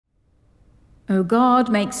O God,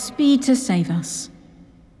 make speed to save us.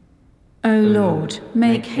 O Lord,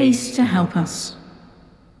 make haste to help us.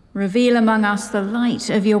 Reveal among us the light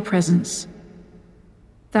of your presence,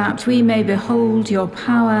 that we may behold your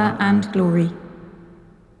power and glory.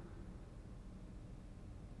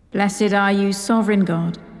 Blessed are you, sovereign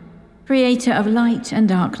God, creator of light and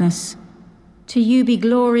darkness. To you be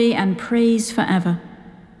glory and praise forever.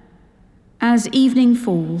 As evening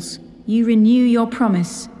falls, you renew your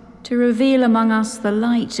promise to reveal among us the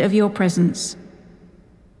light of your presence.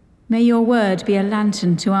 May your word be a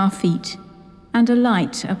lantern to our feet and a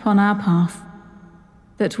light upon our path,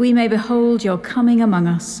 that we may behold your coming among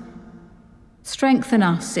us. Strengthen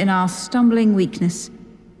us in our stumbling weakness,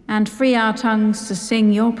 and free our tongues to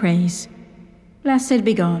sing your praise. Blessed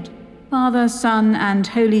be God, Father, Son, and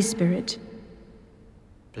Holy Spirit.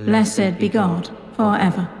 Blessed be God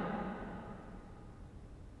forever.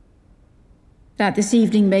 That this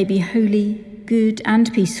evening may be holy, good,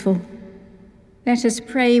 and peaceful, let us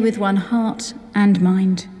pray with one heart and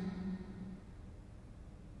mind.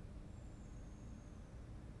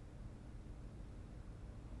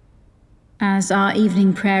 As our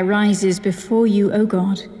evening prayer rises before you, O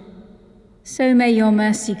God, so may your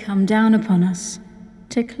mercy come down upon us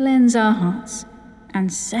to cleanse our hearts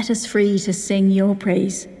and set us free to sing your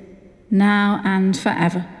praise, now and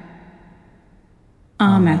forever.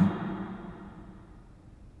 Amen.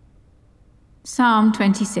 Psalm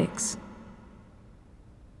 26.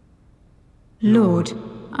 Lord,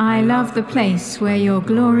 I love the place where your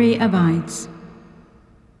glory abides.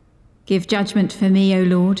 Give judgment for me, O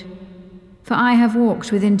Lord, for I have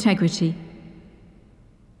walked with integrity.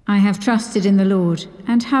 I have trusted in the Lord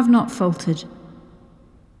and have not faltered.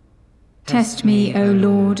 Test me, O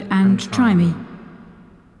Lord, and try me.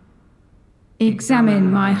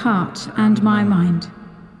 Examine my heart and my mind.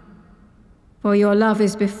 For your love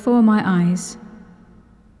is before my eyes.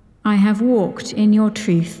 I have walked in your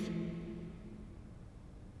truth.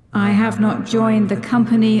 I have not joined the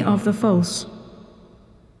company of the false,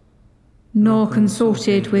 nor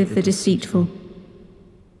consorted with the deceitful.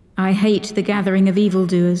 I hate the gathering of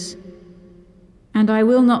evildoers, and I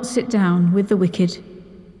will not sit down with the wicked.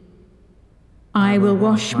 I will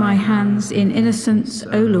wash my hands in innocence,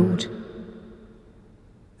 O Lord,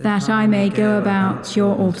 that I may go about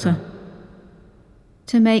your altar,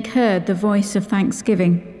 to make heard the voice of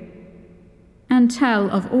thanksgiving, and tell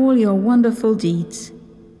of all your wonderful deeds.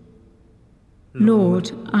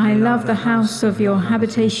 Lord, I love the house of your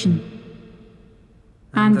habitation,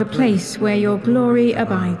 and the place where your glory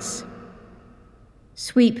abides.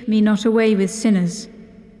 Sweep me not away with sinners,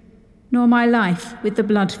 nor my life with the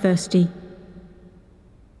bloodthirsty,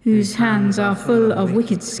 whose hands are full of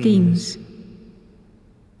wicked schemes,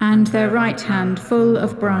 and their right hand full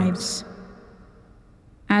of bribes.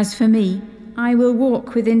 As for me, I will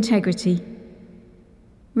walk with integrity.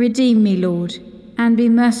 Redeem me, Lord, and be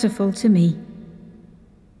merciful to me.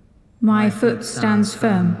 My foot stands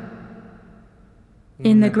firm.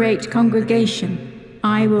 In the great congregation,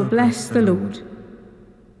 I will bless the Lord.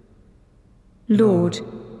 Lord,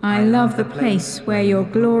 I love the place where your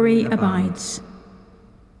glory abides.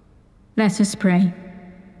 Let us pray.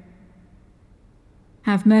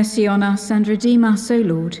 Have mercy on us and redeem us, O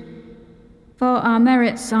Lord. For our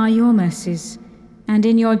merits are your mercies, and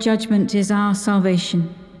in your judgment is our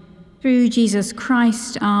salvation. Through Jesus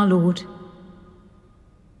Christ our Lord.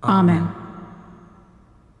 Amen.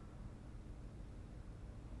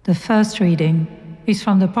 The first reading is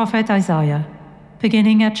from the prophet Isaiah,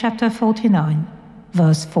 beginning at chapter 49,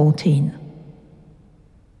 verse 14.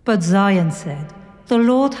 But Zion said, "The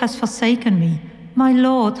Lord has forsaken me, my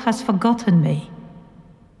Lord has forgotten me."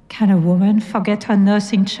 Can a woman forget her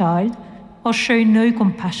nursing child, or show no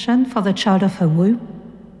compassion for the child of her womb?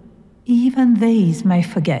 Even these may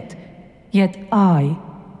forget, yet I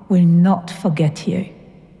will not forget you.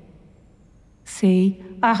 See,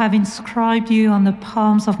 I have inscribed you on the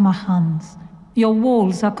palms of my hands. Your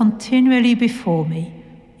walls are continually before me.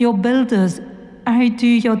 Your builders outdo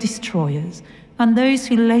your destroyers, and those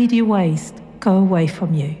who laid you waste go away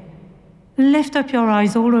from you. Lift up your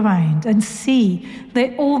eyes all around and see,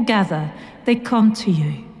 they all gather, they come to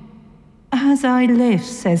you. As I live,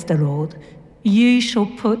 says the Lord, you shall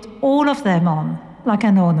put all of them on like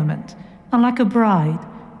an ornament, and like a bride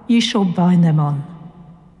you shall bind them on.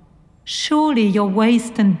 Surely your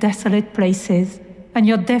waste and desolate places, and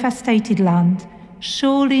your devastated land,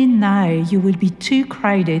 surely now you will be too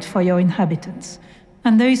crowded for your inhabitants,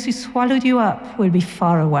 and those who swallowed you up will be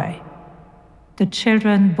far away. The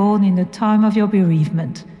children born in the time of your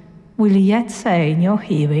bereavement will yet say in your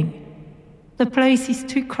hearing, "The place is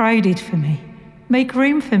too crowded for me. Make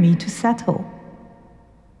room for me to settle."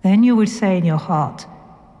 Then you will say in your heart,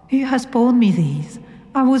 "Who has borne me these?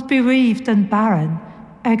 I was bereaved and barren,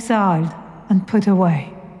 exiled and put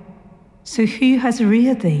away. So who has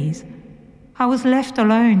reared these? I was left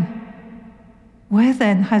alone. Where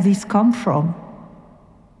then have these come from?"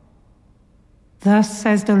 Thus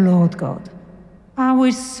says the Lord God, "I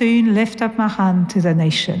will soon lift up my hand to the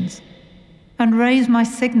nations, and raise my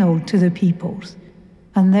signal to the peoples,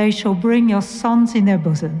 and they shall bring your sons in their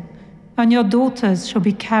bosom, and your daughters shall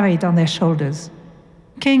be carried on their shoulders.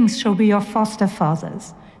 Kings shall be your foster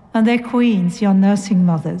fathers, and their queens your nursing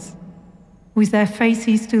mothers. With their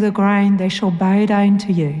faces to the ground they shall bow down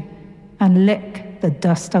to you, and lick the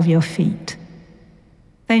dust of your feet.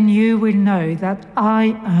 Then you will know that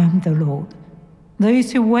I am the Lord.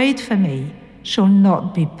 Those who wait for me shall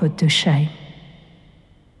not be put to shame.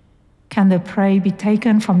 Can the prey be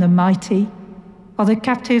taken from the mighty, or the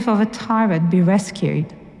captive of a tyrant be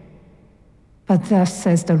rescued? But thus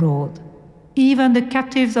says the Lord, even the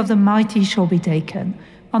captives of the mighty shall be taken,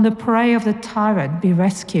 and the prey of the tyrant be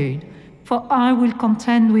rescued. For I will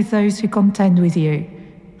contend with those who contend with you,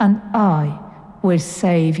 and I will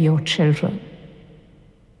save your children."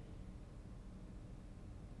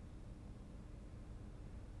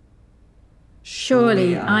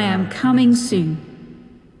 Surely I am coming soon.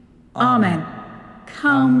 Amen.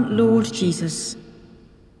 Come, Lord Jesus.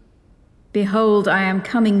 Behold, I am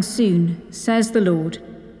coming soon, says the Lord,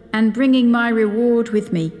 and bringing my reward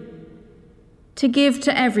with me, to give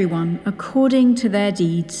to everyone according to their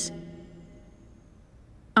deeds.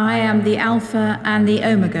 I am the Alpha and the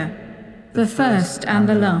Omega, the first and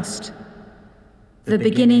the last, the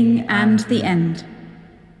beginning and the end.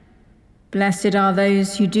 Blessed are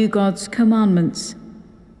those who do God's commandments,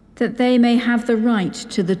 that they may have the right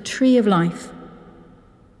to the tree of life,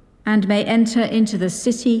 and may enter into the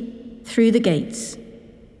city through the gates.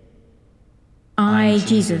 I,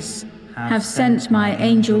 Jesus, have sent my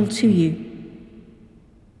angel to you,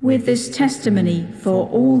 with this testimony for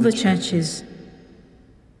all the churches.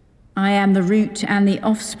 I am the root and the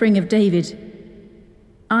offspring of David.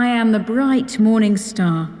 I am the bright morning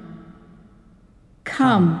star.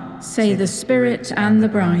 Come, say the Spirit and the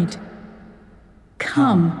bride.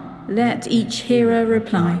 Come, let each hearer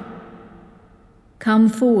reply. Come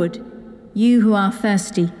forward, you who are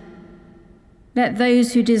thirsty. Let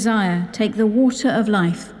those who desire take the water of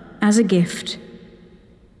life as a gift.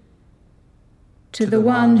 To the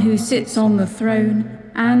one who sits on the throne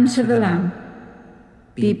and to the Lamb,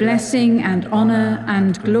 be blessing and honor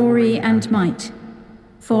and glory and might,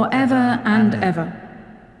 forever and ever.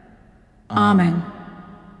 Amen.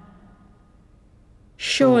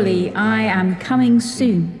 Surely I am coming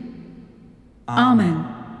soon. Amen.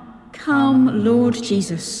 Come, Lord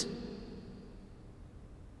Jesus.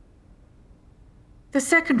 The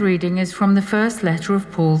second reading is from the first letter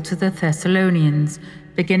of Paul to the Thessalonians,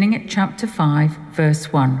 beginning at chapter 5,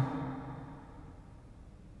 verse 1.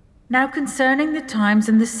 Now concerning the times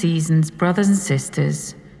and the seasons, brothers and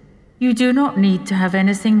sisters, you do not need to have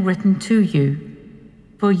anything written to you,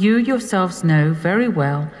 for you yourselves know very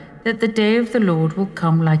well that the day of the Lord will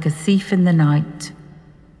come like a thief in the night.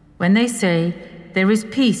 When they say, there is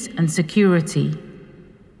peace and security,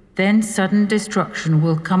 then sudden destruction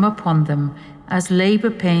will come upon them as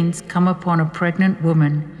labor pains come upon a pregnant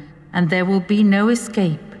woman, and there will be no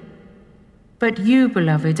escape. But you,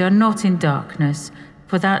 beloved, are not in darkness,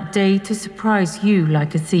 for that day to surprise you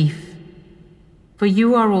like a thief. For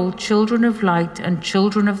you are all children of light and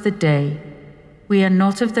children of the day. We are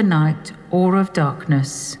not of the night or of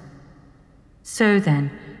darkness. So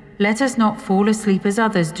then, let us not fall asleep as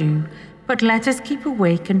others do, but let us keep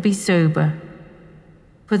awake and be sober.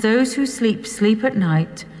 For those who sleep, sleep at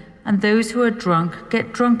night, and those who are drunk,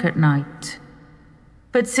 get drunk at night.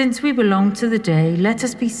 But since we belong to the day, let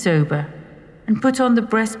us be sober, and put on the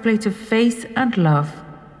breastplate of faith and love,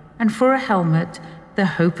 and for a helmet, the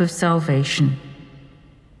hope of salvation.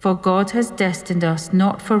 For God has destined us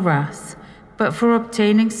not for wrath, but for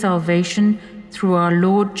obtaining salvation through our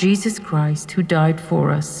Lord Jesus Christ, who died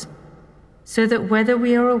for us, so that whether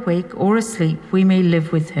we are awake or asleep, we may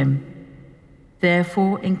live with him.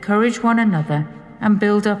 Therefore, encourage one another and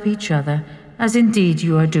build up each other, as indeed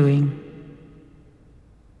you are doing.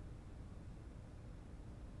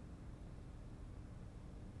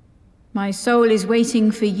 My soul is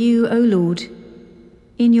waiting for you, O Lord.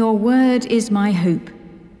 In your word is my hope.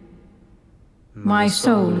 My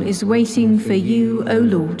soul is waiting for you, O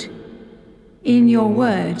Lord. In your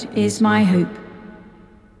word is my hope.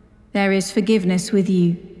 There is forgiveness with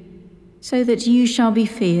you, so that you shall be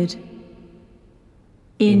feared.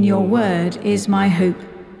 In your word is my hope.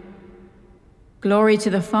 Glory to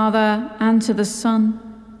the Father, and to the Son,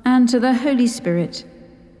 and to the Holy Spirit.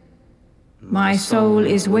 My soul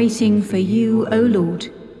is waiting for you, O Lord.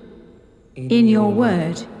 In your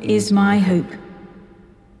word is my hope.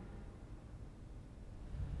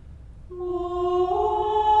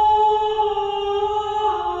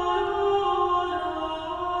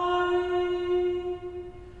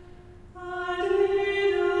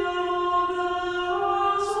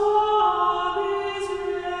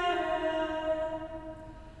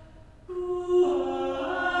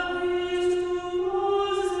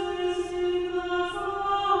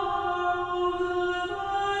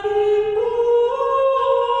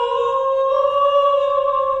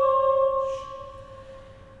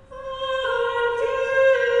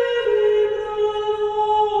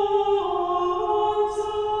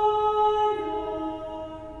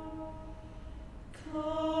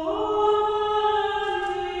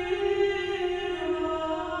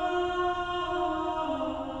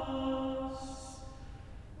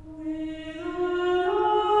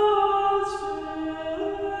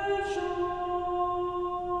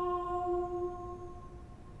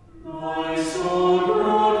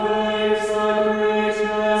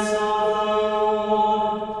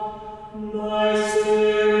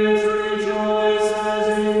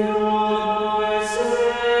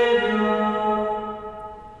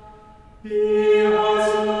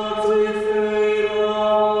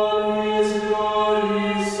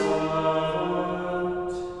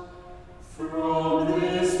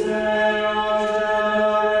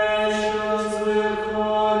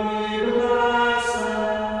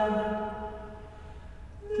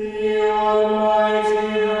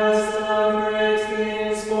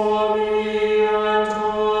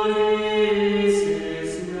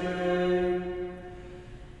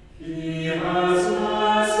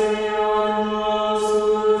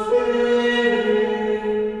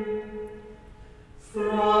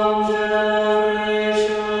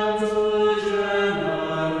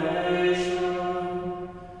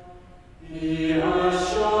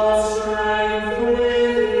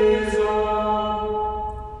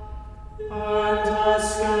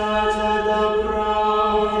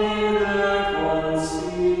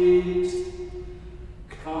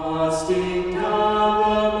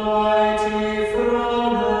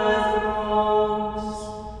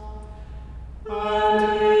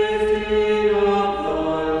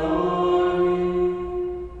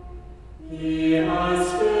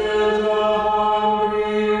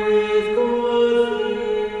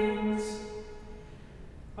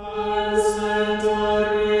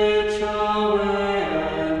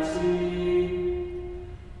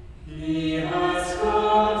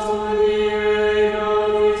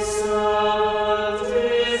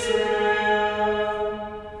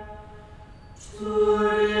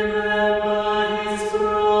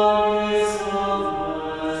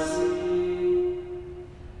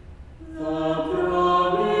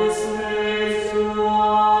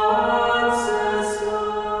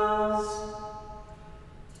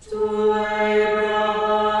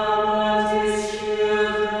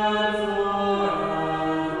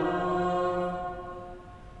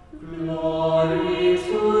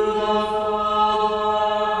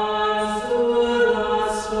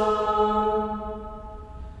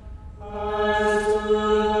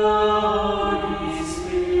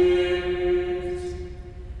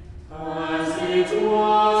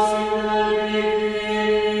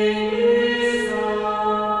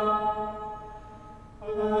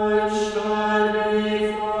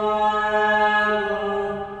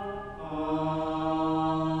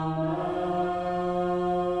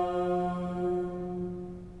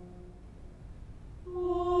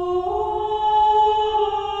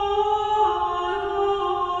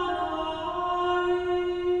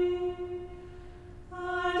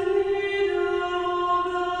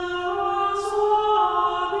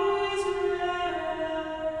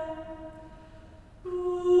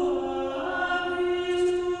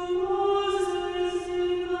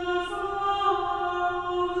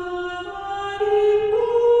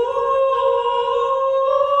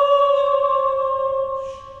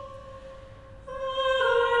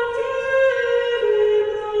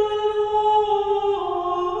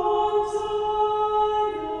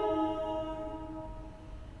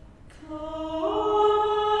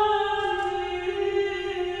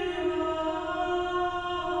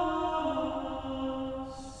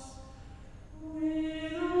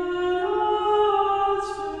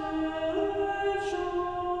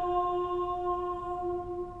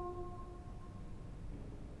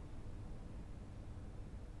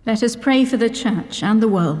 Let us pray for the Church and the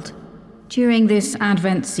world during this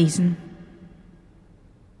Advent season.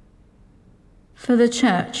 For the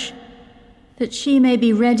Church, that she may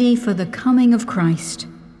be ready for the coming of Christ,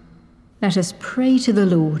 Let us pray to the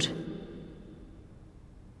Lord.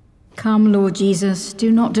 Come, Lord Jesus,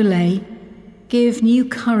 do not delay. Give new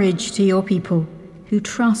courage to your people who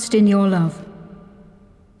trust in your love.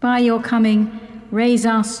 By your coming, raise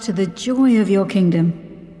us to the joy of your kingdom,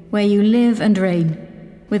 where you live and reign,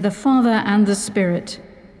 with the Father and the Spirit,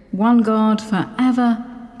 one God for ever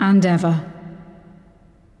and ever.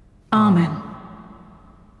 Amen.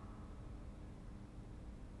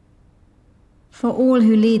 For all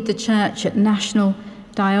who lead the Church at national,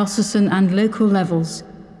 diocesan and local levels,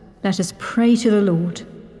 let us pray to the Lord.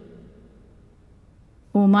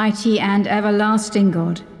 Almighty and everlasting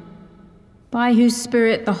God, by whose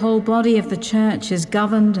Spirit the whole body of the Church is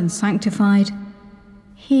governed and sanctified,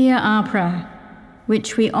 hear our prayer,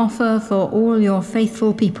 which we offer for all your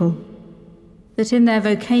faithful people, that in their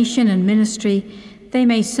vocation and ministry they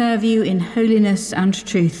may serve you in holiness and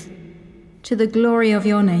truth, to the glory of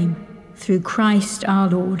your name, through Christ our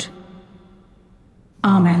Lord.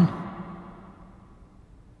 Amen.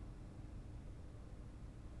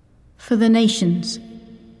 For the nations,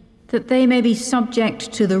 that they may be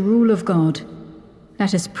subject to the rule of God,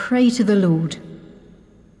 let us pray to the Lord.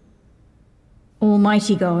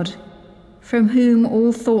 Almighty God, from whom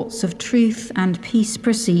all thoughts of truth and peace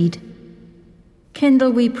proceed,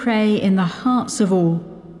 kindle, we pray, in the hearts of all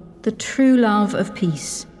the true love of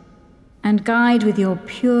peace, and guide with your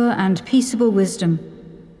pure and peaceable wisdom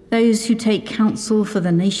those who take counsel for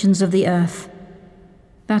the nations of the earth,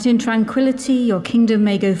 that in tranquility your kingdom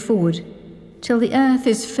may go forward, till the earth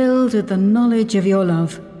is filled with the knowledge of your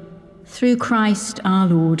love, through Christ our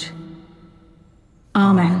Lord.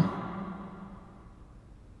 Amen.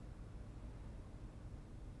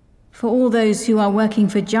 For all those who are working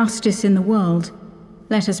for justice in the world,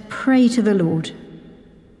 let us pray to the Lord.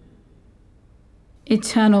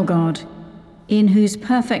 Eternal God, in whose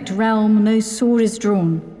perfect realm no sword is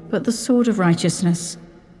drawn but the sword of righteousness,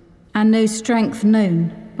 and no strength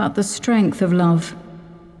known but the strength of love,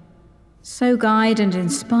 so guide and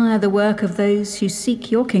inspire the work of those who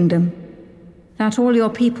seek your kingdom, that all your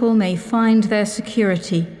people may find their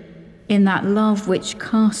security in that love which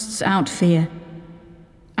casts out fear,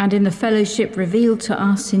 and in the fellowship revealed to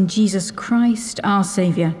us in Jesus Christ our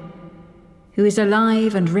Saviour, who is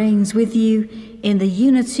alive and reigns with you in the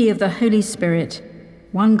unity of the Holy Spirit,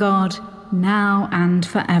 one God, now and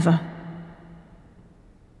forever.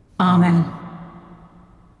 Amen.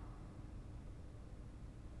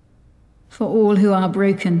 For all who are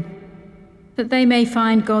broken, that they may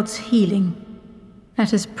find God's healing,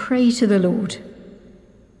 let us pray to the Lord.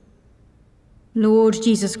 Lord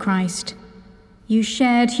Jesus Christ, you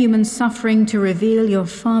shared human suffering to reveal your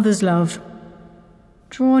Father's love.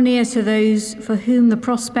 Draw near to those for whom the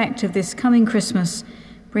prospect of this coming Christmas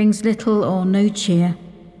brings little or no cheer.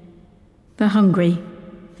 The hungry,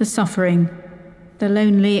 the suffering, the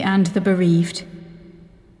lonely and the bereaved.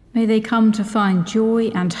 May they come to find joy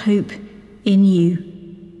and hope in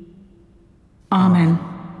you. Amen.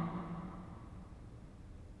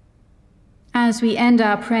 As we end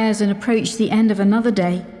our prayers and approach the end of another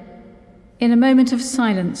day, in a moment of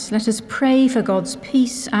silence, let us pray for God's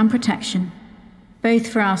peace and protection, both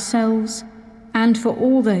for ourselves and for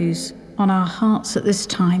all those on our hearts at this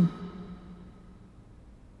time.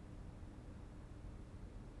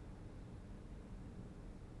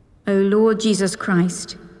 O Lord Jesus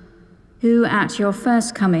Christ, who at your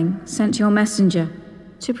first coming sent your messenger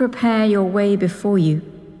to prepare your way before you,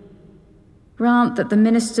 grant that the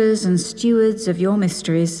ministers and stewards of your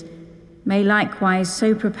mysteries may likewise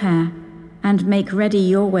so prepare and make ready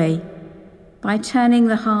your way, by turning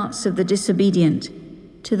the hearts of the disobedient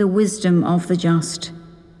to the wisdom of the just,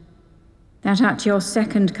 that at your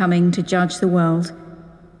second coming to judge the world,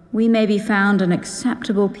 we may be found an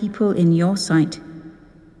acceptable people in your sight.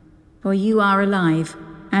 For you are alive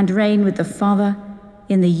and reign with the Father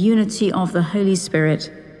in the unity of the Holy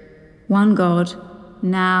Spirit, one God,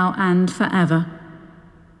 now and forever.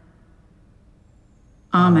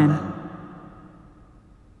 Amen.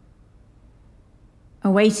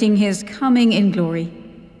 Awaiting his coming in glory,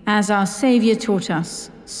 as our Saviour taught us,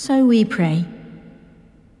 so we pray.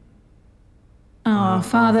 Our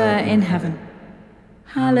Father in heaven,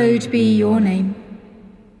 hallowed be your name.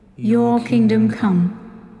 Your kingdom come,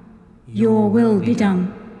 your will be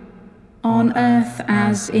done, on earth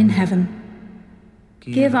as in heaven.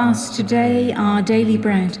 Give us today our daily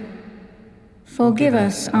bread. Forgive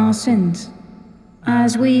us our sins,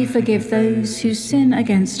 as we forgive those who sin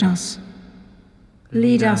against us.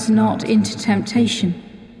 Lead us not into temptation,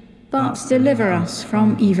 but deliver us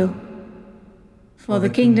from evil. For the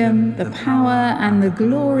kingdom, the power, and the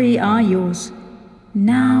glory are yours,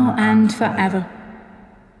 now and forever.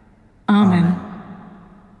 Amen.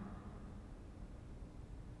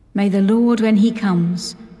 May the Lord, when he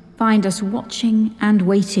comes, find us watching and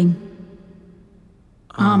waiting.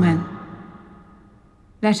 Amen.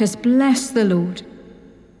 Let us bless the Lord.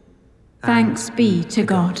 Thanks be to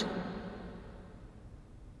God.